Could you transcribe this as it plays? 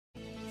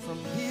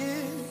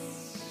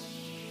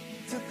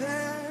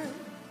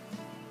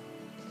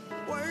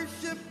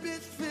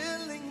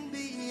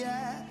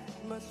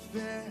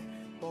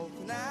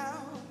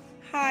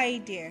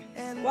Hi there.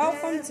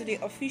 Welcome to the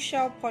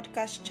official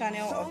podcast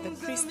channel of the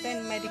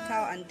Christian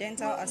Medical and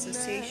Dental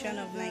Association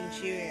of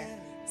Nigeria,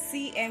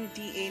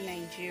 CMDA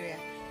Nigeria,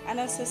 an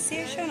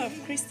association of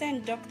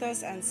Christian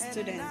doctors and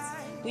students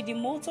with the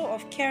motto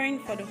of caring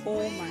for the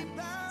whole man,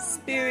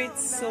 spirit,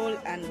 soul,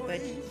 and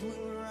body.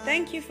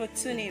 Thank you for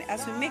tuning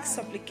as we make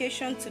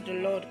supplication to the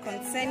Lord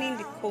concerning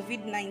the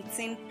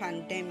COVID-19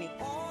 pandemic.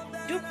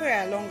 Do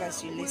pray along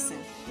as you listen.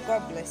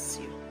 God bless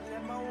you.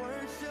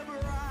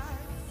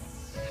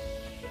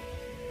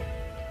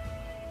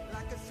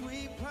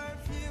 Sweet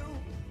perfume,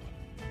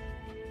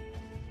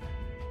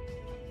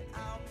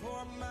 I'll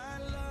pour my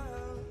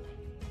love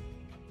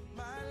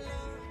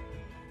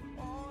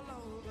all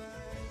over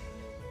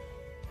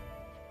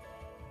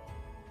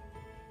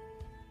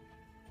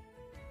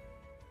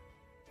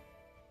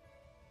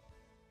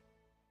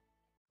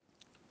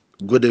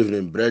you. Good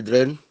evening,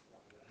 brethren.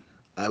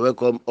 I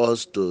welcome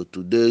us to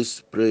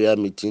today's prayer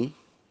meeting.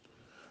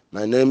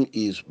 My name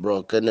is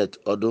Bro Kenneth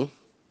Odu.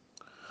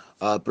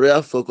 Our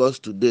prayer focus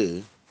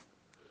today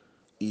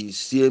is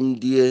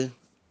CMDA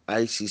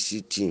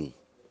ICC team.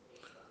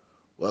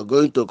 We are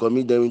going to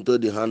commit them into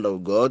the hand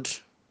of God,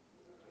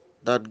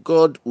 that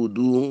God will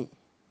do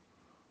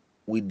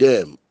with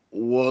them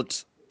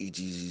what it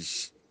is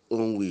His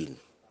own will.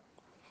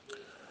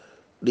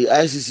 The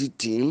ICC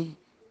team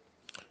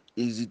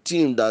is the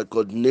team that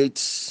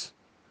coordinates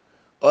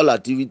all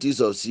activities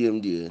of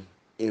CMDA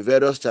in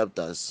various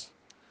chapters.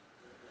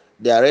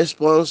 Their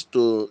response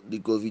to the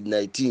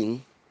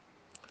COVID-19,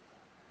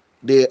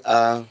 they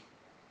are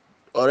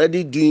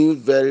already doing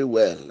very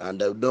well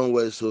and they've done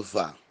well so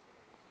far.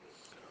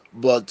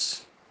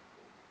 But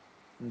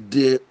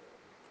they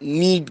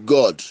need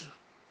God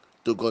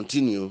to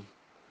continue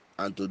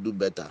and to do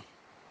better.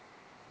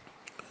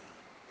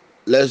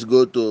 Let's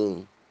go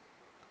to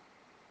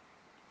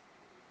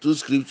two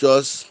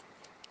scriptures,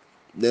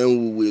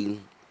 then we will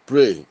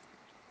pray.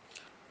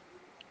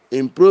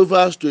 In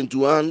Proverbs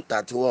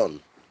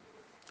 21:31,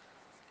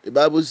 the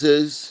Bible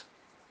says,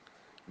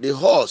 the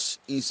horse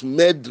is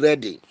made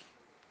ready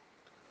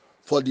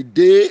for the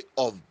day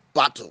of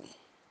battle,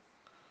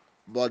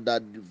 but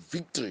that the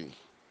victory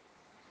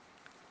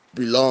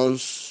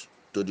belongs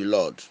to the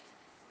Lord.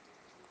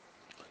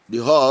 The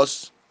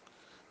horse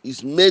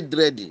is made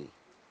ready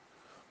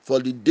for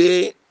the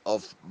day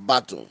of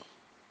battle,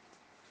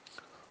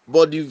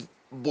 but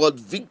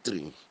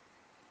victory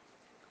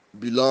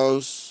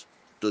belongs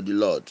to the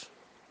Lord.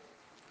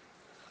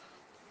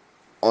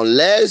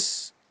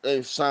 Unless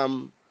in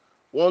Psalm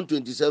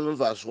 127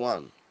 verse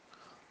 1,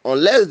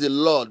 unless the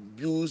Lord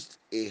builds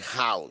a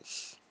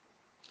house,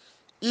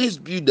 its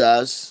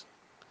builders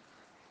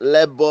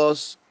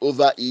labors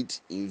over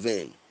it in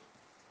vain.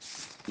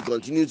 He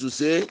continues to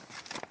say,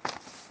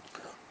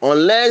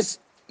 unless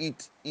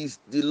it is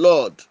the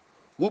Lord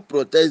who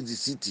protects the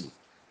city,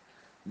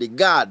 the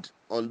guard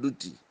on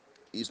duty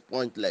is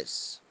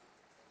pointless.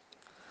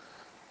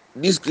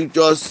 These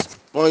scriptures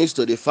points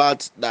to the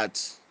fact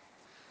that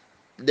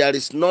there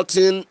is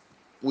nothing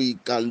we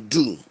can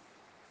do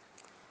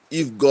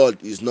if God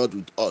is not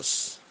with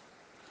us.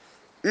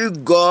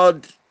 If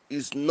God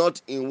is not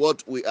in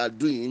what we are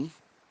doing,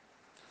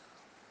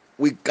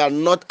 we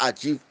cannot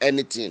achieve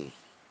anything.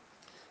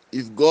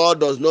 If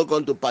God does not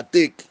come to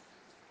partake,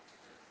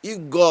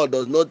 if God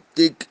does not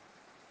take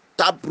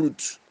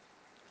taproot,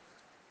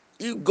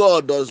 if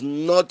God does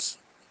not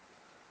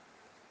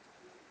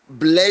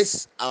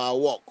bless our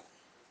work,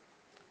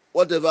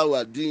 whatever we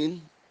are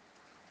doing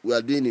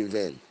in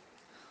vain.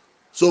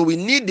 So we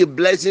need the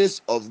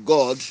blessings of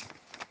God.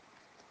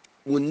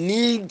 We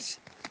need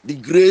the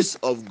grace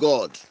of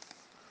God.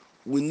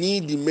 We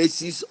need the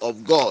mercies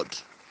of God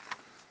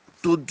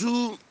to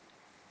do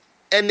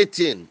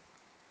anything,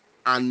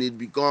 and it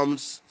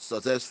becomes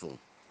successful.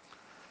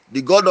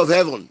 The God of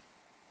heaven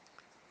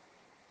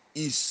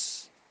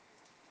is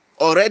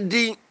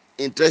already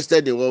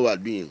interested in what we are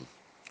doing,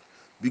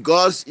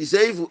 because He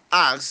said if we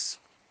ask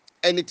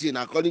anything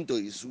according to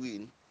His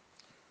will,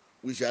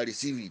 we shall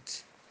receive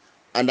it.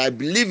 And I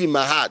believe in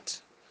my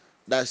heart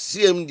that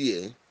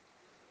CMDA,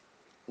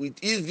 with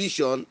his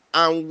vision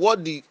and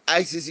what the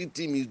ICC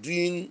team is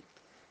doing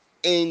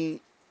in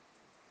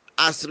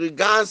as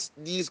regards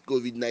this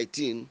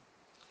COVID-19,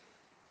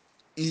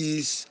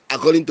 is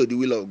according to the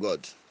will of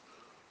God.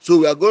 So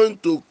we are going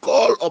to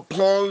call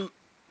upon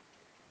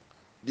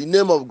the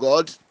name of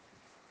God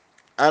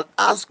and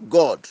ask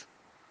God,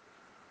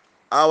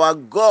 our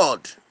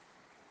God,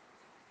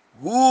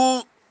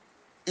 who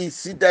is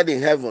seated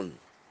in heaven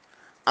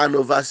and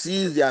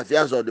oversees the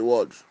affairs of the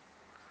world.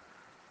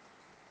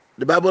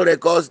 The Bible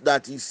records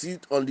that He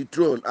sits on the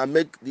throne and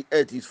make the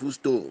earth His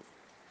footstool.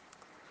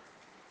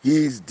 He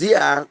is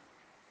there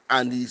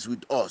and He is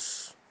with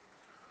us.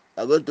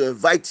 We are going to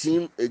invite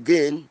Him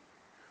again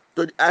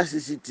to the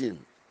ICC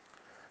team,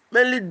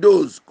 mainly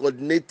those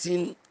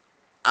coordinating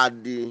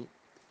at the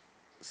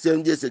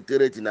CMDA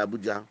Secretariat in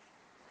Abuja.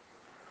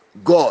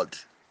 God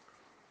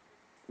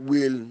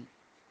will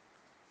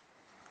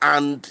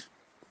and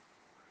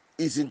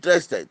is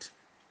interested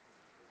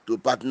to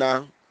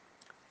partner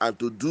and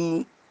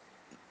to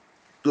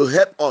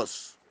help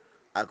us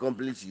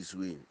accomplish His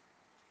will.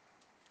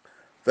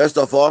 First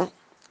of all,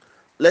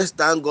 let's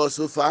thank God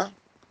so far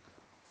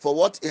for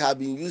what He has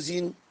been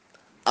using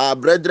our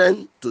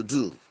brethren to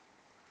do.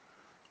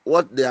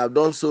 What they have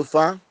done so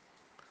far,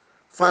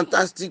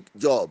 fantastic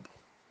job,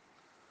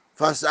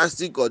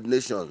 fantastic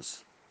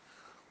coordinations,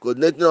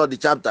 coordinating all the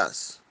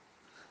chapters.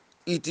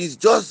 It is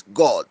just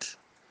God,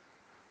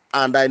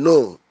 and I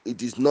know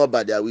it is not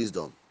by their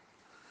wisdom.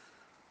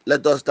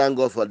 Let us thank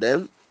God for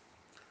them.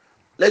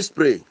 Let's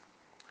pray.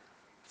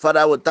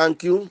 Father, we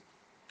thank you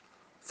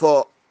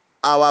for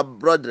our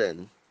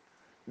brethren,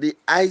 the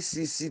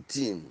ICC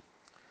team,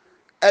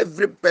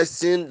 every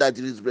person that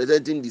is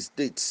representing the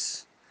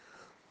states,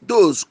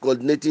 those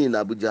coordinating in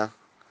Abuja.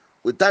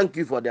 We thank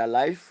you for their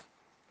life.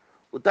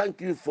 We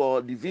thank you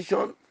for the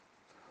vision.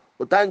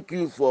 We thank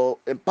you for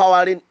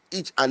empowering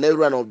each and every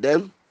one of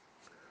them.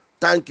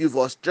 Thank you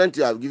for strength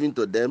you have given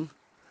to them.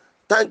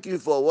 Thank you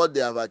for what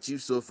they have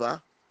achieved so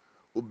far.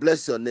 We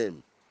bless your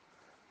name.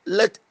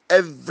 Let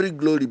every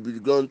glory be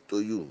given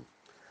to you.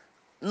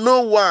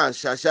 No one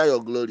shall share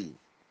your glory.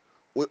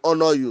 We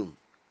honor you.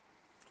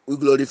 We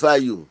glorify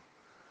you.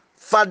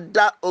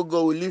 Father, O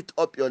God, we lift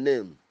up your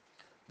name.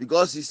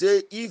 Because you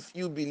say, if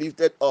you be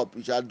lifted up,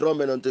 you shall draw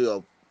men unto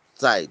your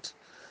side.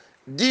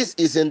 This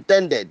is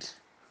intended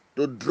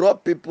to draw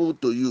people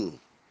to you.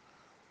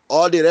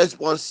 All the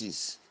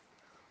responses,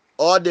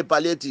 all the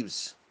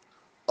palliatives,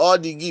 all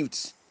the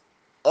gifts,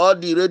 all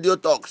the radio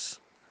talks,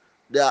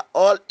 they are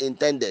all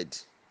intended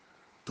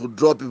to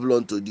draw people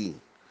unto thee.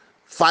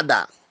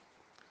 Father,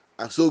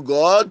 and so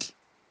God,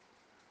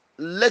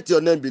 let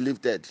your name be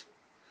lifted.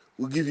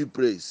 We give you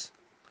praise.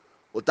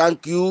 We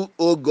thank you,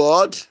 O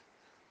God,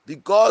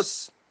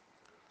 because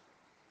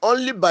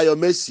only by your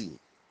mercy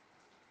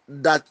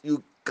that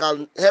you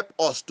can help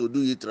us to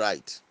do it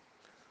right.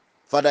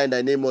 Father, in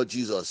the name of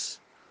Jesus,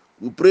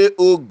 we pray,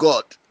 O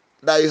God,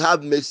 that you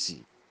have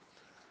mercy.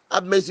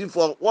 Have mercy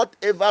for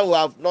whatever we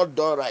have not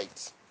done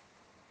right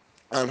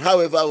and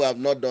however we have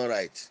not done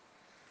right.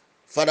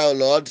 Father, O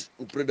Lord,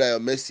 we pray that your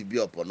mercy be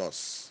upon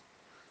us.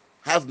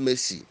 Have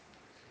mercy.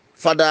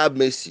 Father, have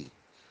mercy.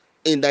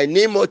 In the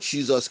name of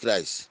Jesus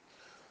Christ,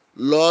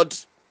 Lord,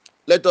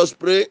 let us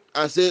pray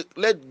and say,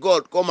 let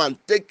God come and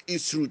take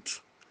his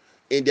root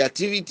in the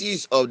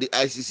activities of the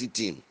ICC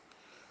team.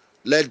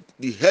 Let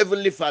the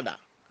Heavenly Father,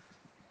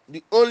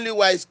 the only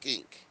wise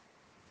King,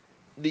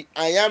 the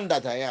I am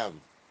that I am,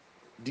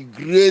 the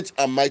great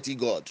and mighty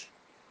God,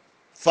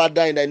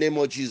 Father, in the name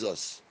of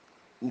Jesus,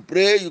 we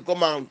pray you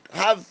come and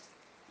have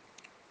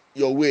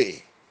your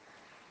way.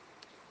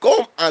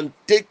 Come and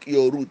take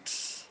your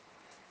roots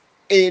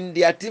in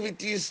the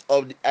activities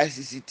of the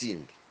ICC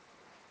team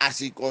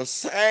as it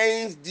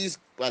concerns this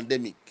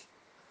pandemic,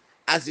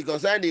 as it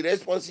concerns the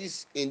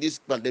responses in this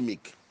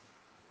pandemic,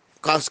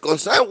 as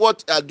concerns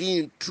what you are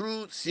doing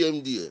through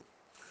CMDA,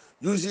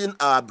 using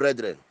our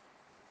brethren.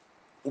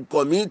 We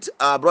commit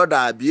our brother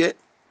Abie,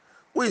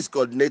 who is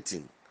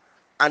coordinating,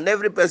 and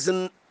every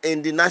person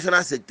in the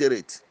national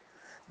secretariat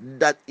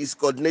that is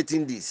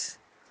coordinating this.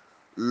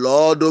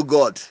 Lord, oh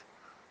God,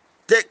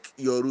 take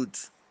your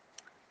root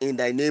in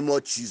the name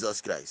of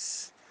Jesus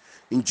Christ.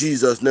 In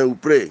Jesus' name we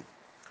pray.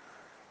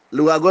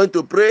 We are going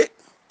to pray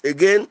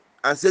again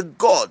and say,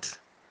 God,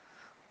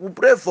 we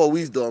pray for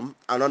wisdom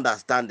and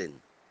understanding.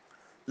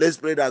 Let's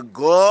pray that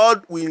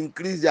God will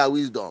increase their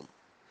wisdom.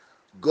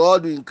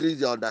 God will increase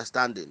their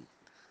understanding.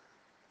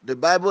 The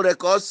Bible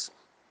records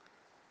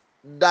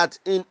that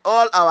in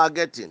all our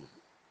getting,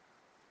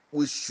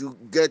 we should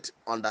get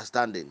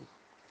understanding.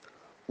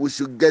 We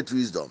should get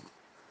wisdom.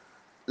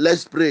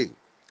 Let's pray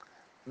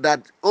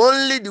that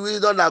only the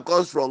wisdom that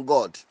comes from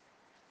God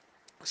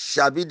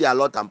shall be their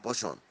lot and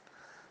portion.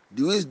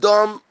 The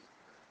wisdom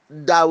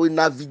that will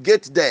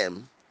navigate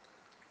them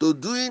to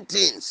doing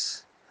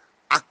things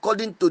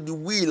according to the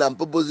will and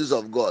purposes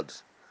of God.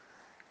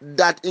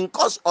 That in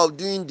course of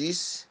doing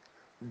this,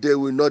 they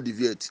will not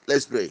deviate.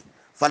 Let's pray.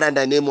 Father, in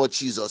the name of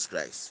Jesus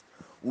Christ,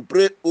 we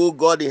pray, O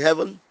God in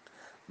heaven,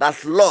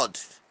 that Lord,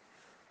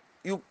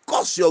 you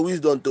cause your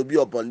wisdom to be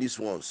upon these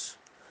ones.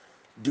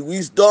 The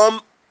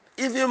wisdom,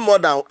 even more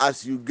than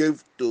as you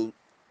gave to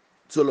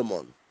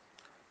Solomon.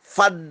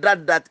 Father,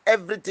 that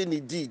everything he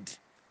did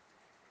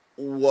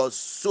was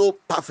so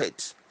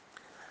perfect.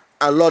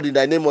 And Lord, in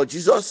the name of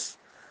Jesus,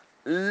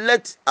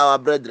 let our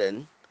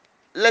brethren,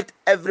 let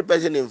every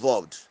person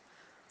involved,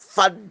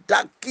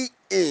 Father, key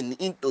in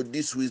into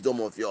this wisdom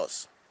of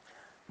yours.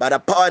 By the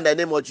power in the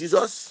name of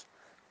Jesus,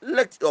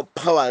 let your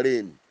power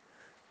reign.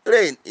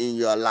 Reign in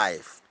your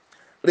life.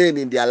 Reign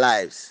in their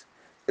lives.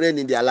 Reign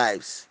in their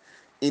lives.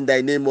 In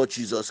the name of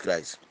Jesus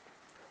Christ.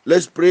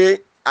 Let's pray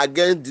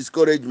against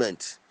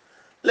discouragement.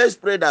 Let's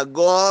pray that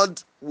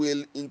God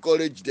will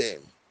encourage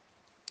them.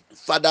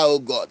 Father, oh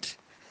God,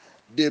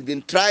 they've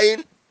been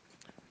trying,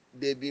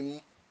 they've been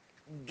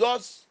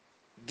just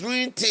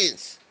doing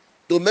things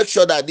to make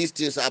sure that these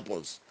things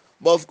happens.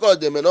 But of course,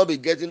 they may not be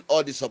getting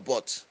all the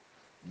support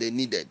they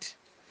needed.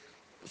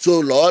 So,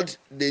 Lord,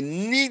 they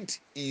need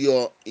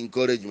your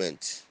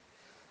encouragement.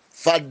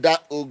 Father,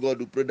 oh God,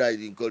 we pray that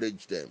you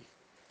encourage them.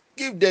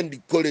 Give them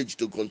the courage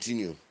to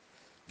continue.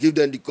 Give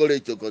them the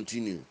courage to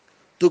continue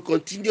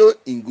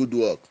in good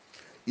work.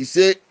 He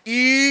said,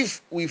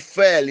 if we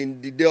fail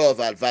in the day of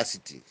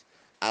adversity,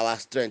 our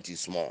strength is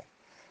small.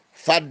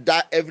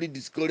 Father, every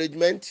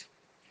discouragement,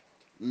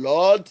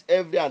 Lord,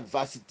 every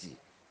adversity,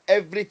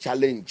 every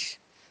challenge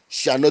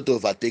shall not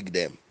overtake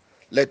them.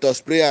 Let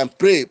us pray and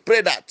pray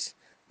that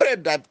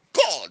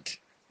God,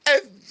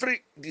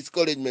 every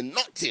discouragement,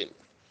 nothing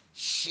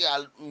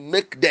shall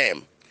make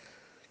them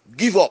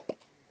give up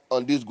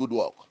on this good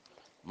work.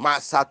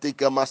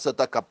 Masatika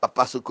masataka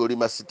papasukuri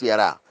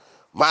masitiara.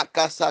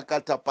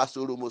 Makasakata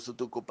pasuru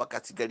musutuku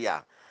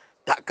pakatikeria.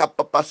 Taka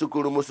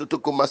papasukuru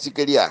musutuku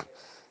masikeria.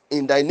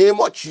 In the name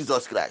of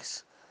Jesus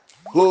Christ,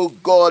 oh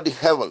God in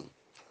heaven,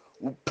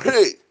 we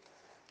pray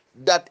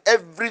that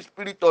every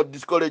spirit of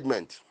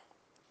discouragement,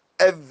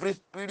 every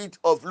spirit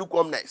of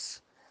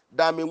lukewarmness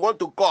that may want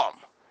to come,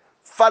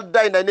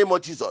 Father, in the name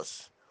of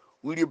Jesus,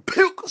 we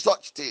rebuke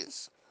such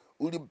things.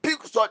 We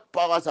rebuke such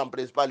powers and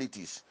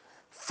principalities.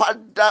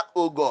 Father,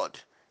 oh God,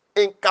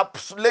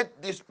 encapsulate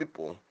these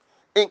people,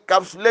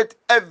 encapsulate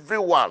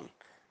everyone,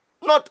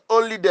 not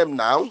only them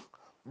now,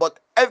 but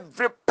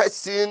every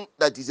person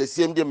that is a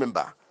CMD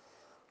member.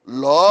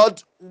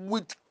 Lord,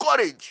 with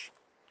courage,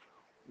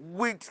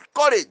 with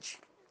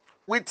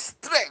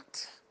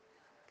strength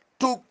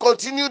to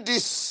continue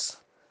this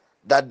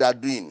that they are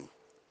doing,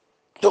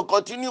 to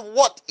continue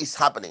what is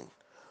happening,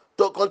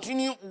 to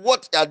continue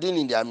what they are doing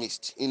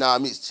in our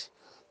midst,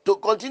 to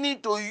continue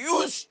to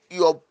use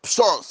your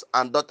sons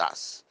and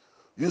daughters.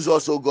 Use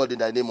also God in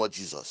the name of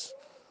Jesus.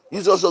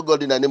 Use also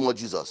God in the name of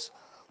Jesus.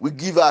 We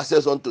give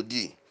ourselves unto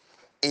thee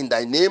in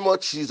the name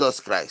of Jesus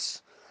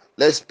Christ.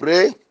 Let's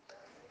pray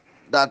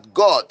that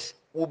God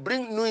will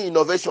bring new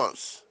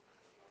innovations,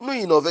 new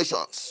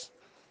innovations,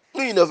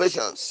 new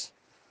innovations.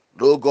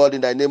 Oh God,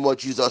 in the name of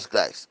Jesus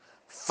Christ.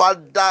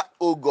 Father,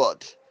 oh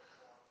God,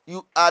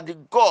 you are the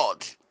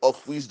God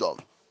of wisdom.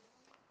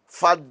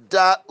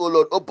 Father, oh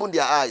Lord, open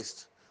their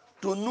eyes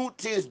to new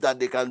things that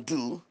they can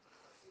do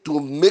to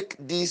make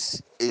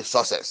this a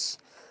success.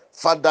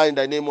 Father, in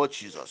the name of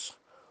Jesus,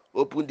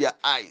 open their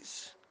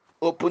eyes,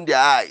 open their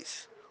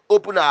eyes,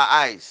 open our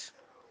eyes,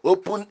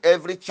 open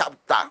every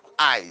chapter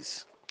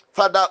eyes.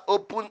 Father,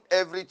 open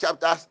every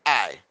chapter's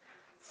eye.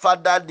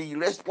 Father, the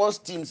response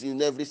teams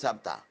in every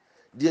chapter,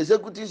 the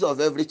executives of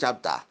every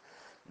chapter,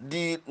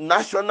 the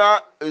National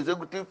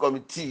Executive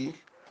Committee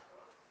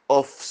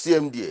of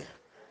CMDA,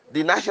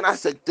 the National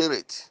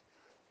Secretariat,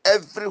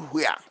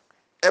 everywhere,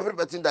 every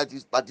person that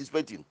is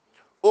participating,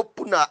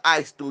 open our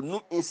eyes to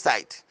new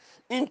insight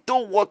into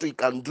what we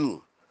can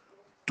to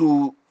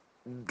do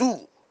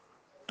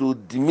to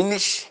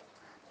diminish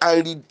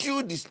and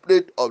reduce the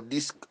spread of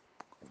this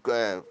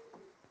uh,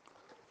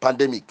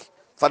 pandemic.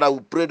 Father, we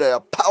pray that your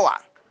power,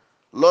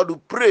 Lord, we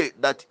pray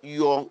that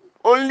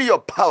only your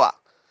power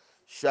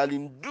shall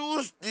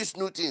induce these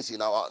new things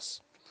in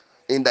us.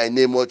 In the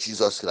name of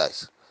Jesus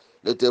Christ.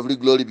 Let every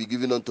glory be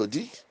given unto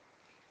thee.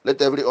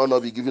 Let every honor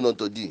be given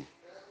unto thee.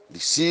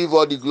 Receive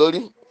all the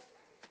glory,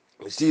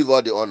 receive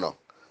all the honor.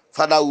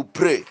 Father, we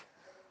pray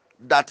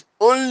that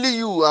only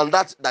you and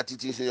that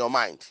it is in your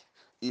mind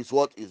is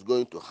what is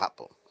going to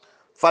happen.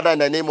 Father, in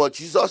the name of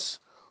Jesus,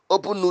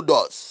 open new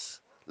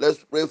doors.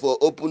 Let's pray for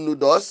open new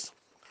doors.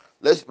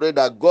 Let's pray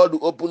that God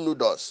will open new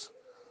doors,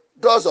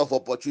 doors of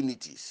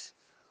opportunities.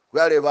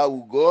 Wherever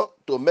we go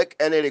to make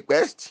any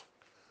request,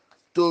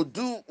 to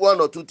do one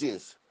or two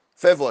things,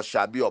 favor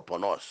shall be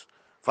upon us.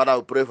 Father,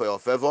 we pray for your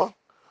favor.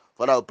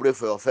 Father, we pray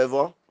for your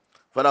favor.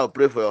 Father, we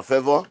pray for your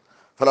favor.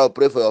 Father, we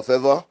pray for your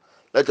favor.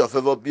 Let your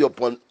favor be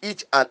upon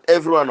each and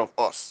every one of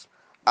us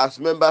as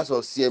members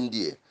of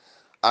CMDA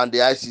and the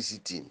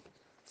ICC team.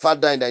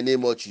 Father, in the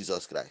name of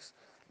Jesus Christ,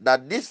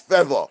 that this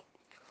favor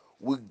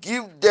will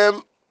give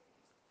them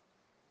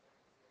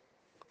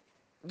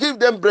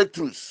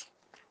breakthroughs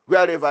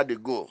wherever they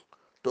go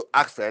to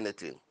ask for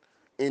anything.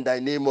 In the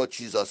name of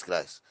Jesus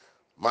Christ.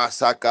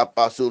 Masaka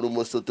pasuru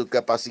musutu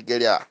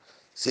kapasikeria.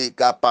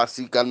 Seka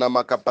pasika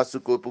namaka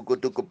pasuko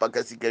pukutuku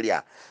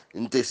pakasikeria.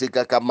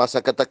 Intesika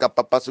kamasakata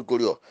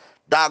kapapasukurio.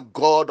 That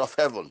God of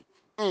heaven,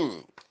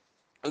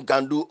 you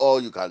can do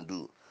all you can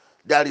do.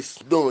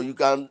 You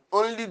can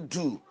only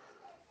do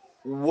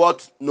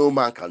what no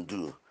man can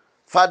do.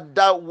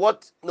 Father,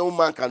 what no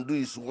man can do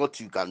is what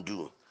you can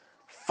do.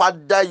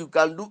 Father, you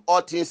can do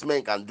all things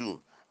men can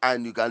do,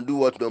 and you can do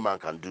what no man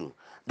can do.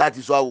 That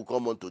is why we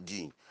come unto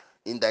thee.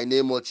 In the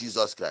name of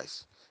Jesus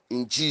Christ.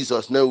 In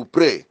Jesus' name we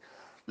pray.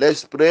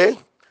 Let's pray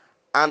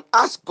and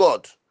ask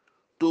God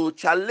to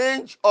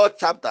challenge all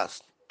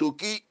chapters to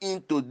key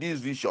into this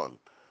vision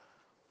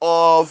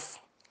of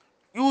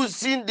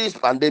using this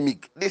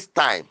pandemic, this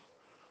time,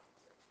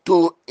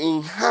 to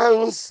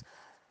enhance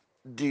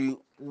the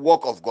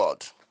work of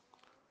God,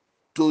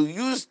 to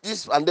use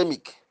this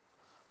pandemic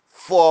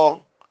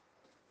for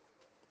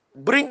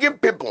bringing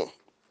people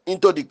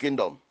into the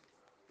kingdom.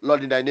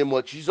 Lord, in the name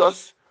of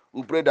Jesus,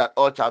 we pray that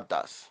all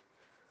chapters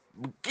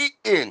key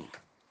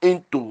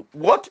into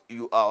what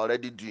you are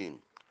already doing.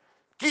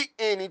 key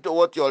in into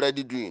what you're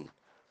already doing.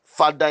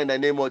 Father, in the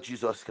name of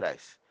Jesus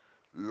Christ,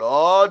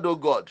 Lord, oh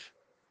God,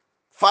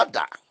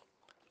 Father,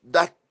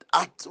 that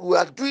we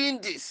are doing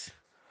this,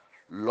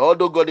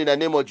 Lord, oh God, in the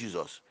name of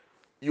Jesus,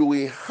 you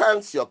will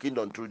enhance your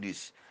kingdom through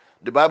this.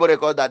 The Bible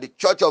records that the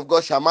church of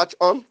God shall march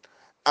on,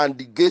 and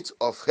the gates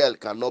of hell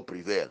cannot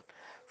prevail.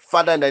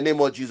 Father, in the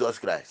name of Jesus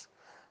Christ,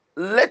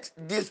 let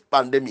this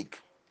pandemic,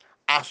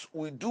 as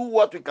we do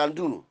what we can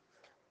do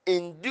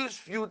in these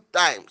few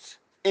times,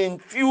 in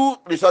few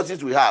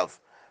resources we have,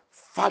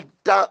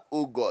 Father,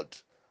 oh God,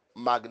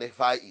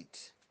 magnify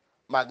it,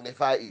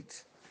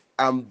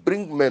 and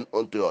bring men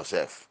unto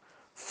yourself.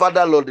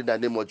 Father, Lord, in the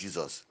name of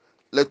Jesus,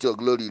 let your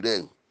glory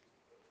reign,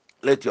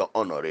 let your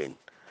honor reign,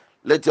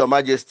 let your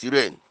majesty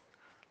reign.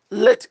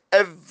 Let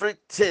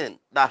everything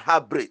that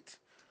have breath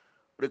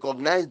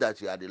recognize that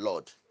you are the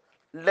Lord.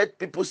 Let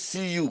people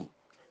see you,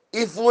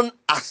 even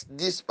as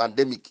this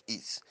pandemic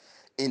is,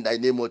 in the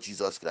name of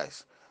Jesus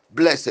Christ.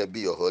 Blessed be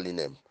your holy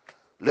name.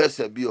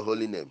 Blessed be your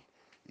holy name.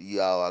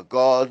 You are our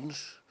God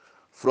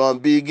from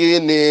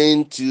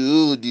beginning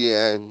to the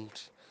end.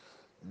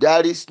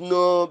 There is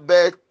no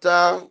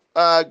better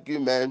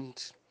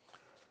argument.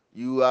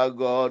 You are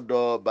God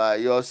all by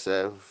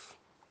yourself.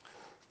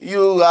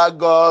 You are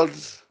God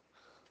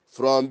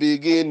from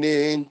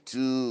beginning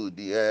to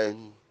the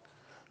end.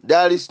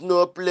 There is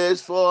no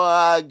place for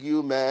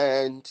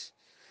argument.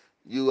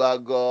 You are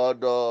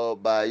God all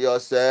by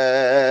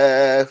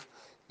yourself.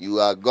 You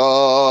are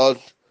God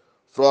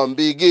from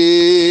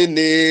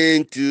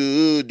beginning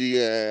to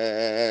the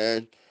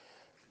end.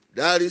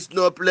 There is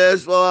no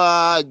place for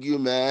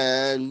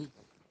argument.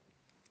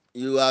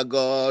 You are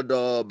God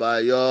all by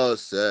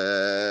yourself.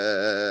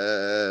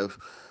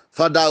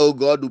 Father, oh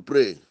God, we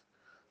pray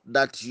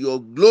that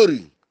your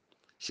glory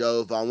shall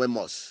overwhelm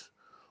us.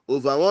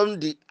 Overwhelm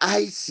the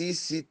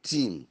ICC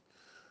team.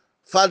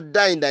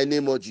 Father, in the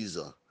name of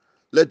Jesus,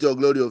 let your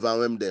glory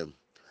overwhelm them.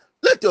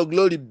 Let your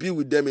glory be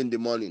with them in the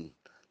morning.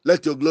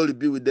 Let your glory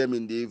be with them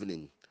in the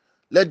evening.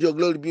 Let your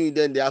glory be with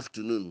them in the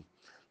afternoon.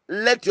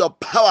 Let your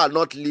power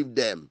not leave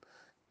them,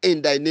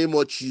 in the name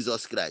of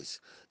Jesus Christ.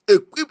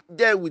 Equip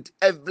them with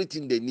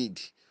everything they need.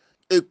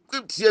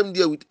 Equip them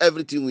there with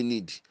everything we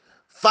need.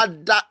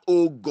 Father,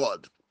 oh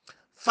God,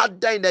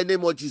 Father, in the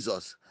name of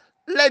Jesus,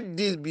 let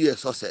this be a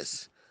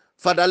success.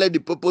 Father, let the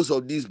purpose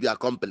of this be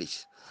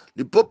accomplished.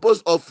 The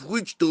purpose of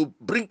which to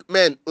bring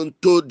men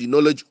unto the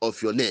knowledge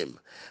of your name.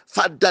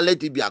 Father,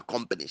 let it be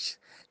accomplished.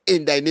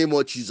 In the name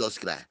of Jesus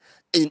Christ.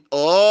 In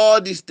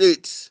all the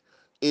states,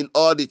 in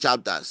all the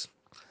chapters,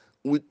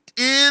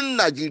 within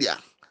Nigeria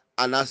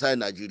and outside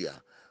Nigeria.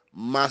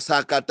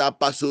 Masakata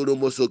pasoro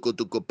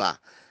mosokotokopa.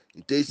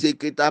 Ntese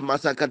kita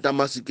masakata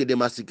masikede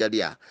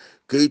masikadia.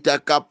 Kita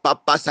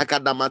kapapa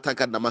sakada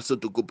matakada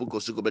masotokopoko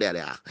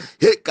sukoberia.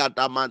 He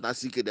kata mata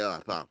sikede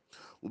apa.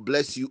 We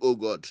bless you, O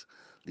God.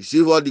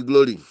 Receive all the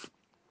glory.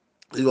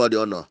 Receive all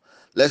the honor.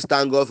 Let's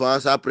thank God for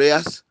answer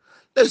prayers.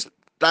 Let's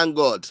thank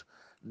God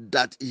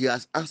that He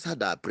has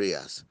answered our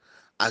prayers,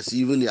 as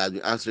even He has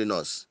been answering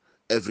us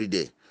every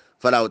day.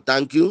 Father, I will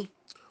thank you.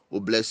 We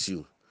bless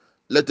you.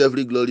 Let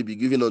every glory be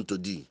given unto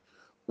thee.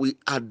 We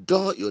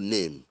adore your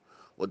name.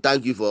 We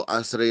thank you for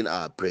answering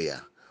our prayer.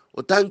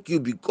 We thank you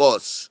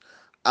because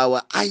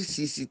our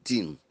ICC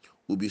team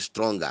will be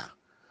stronger.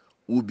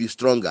 Will be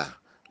stronger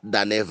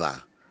than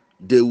ever.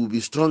 They will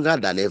be stronger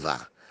than ever.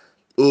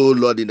 Oh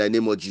Lord, in the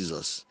name of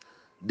Jesus,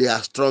 they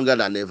are stronger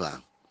than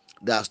ever.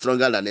 They are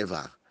stronger than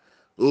ever.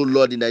 Oh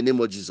Lord, in the name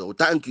of Jesus, we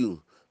thank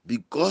you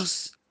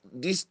because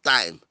this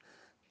time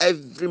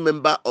every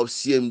member of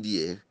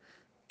CMDA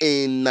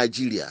in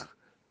Nigeria,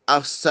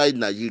 outside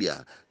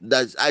Nigeria,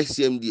 that's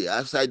ICMDA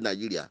outside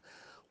Nigeria,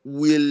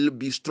 will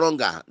be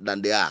stronger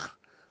than they are.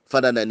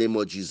 Father, in the name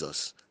of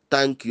Jesus,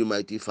 thank you,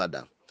 mighty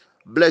Father.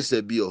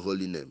 Blessed be your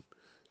holy name.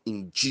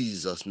 In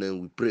Jesus'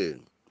 name we pray.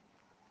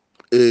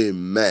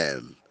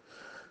 Amen.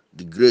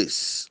 The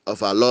grace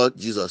of our Lord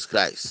Jesus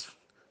Christ,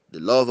 the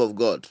love of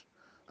God,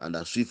 and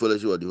the sweet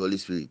fellowship of the Holy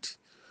Spirit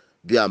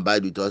be and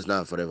abide with us now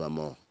and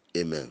forevermore.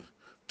 Amen.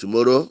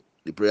 Tomorrow,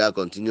 the prayer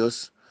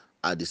continues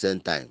at the same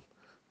time.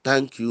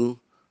 Thank you,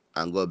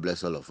 and God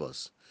bless all of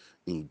us.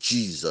 In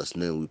Jesus'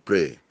 name we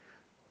pray.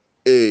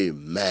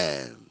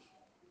 Amen.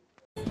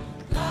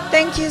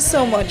 Thank you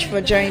so much for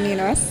joining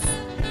us.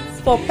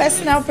 For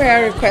personal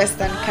prayer requests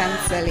and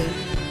counseling,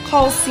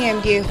 call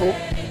CMDA Hope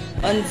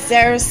on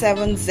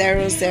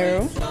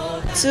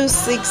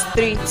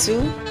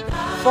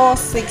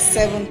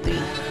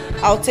 0700-2632-4673.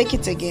 I'll take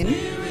it again.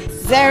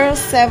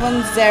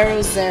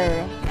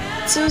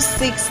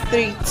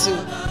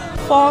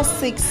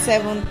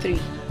 0700-2632-4673.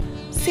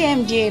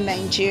 CMDA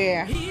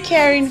Nigeria,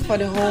 caring for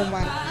the whole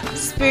man,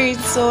 spirit,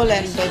 soul,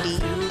 and body.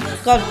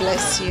 God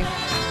bless you.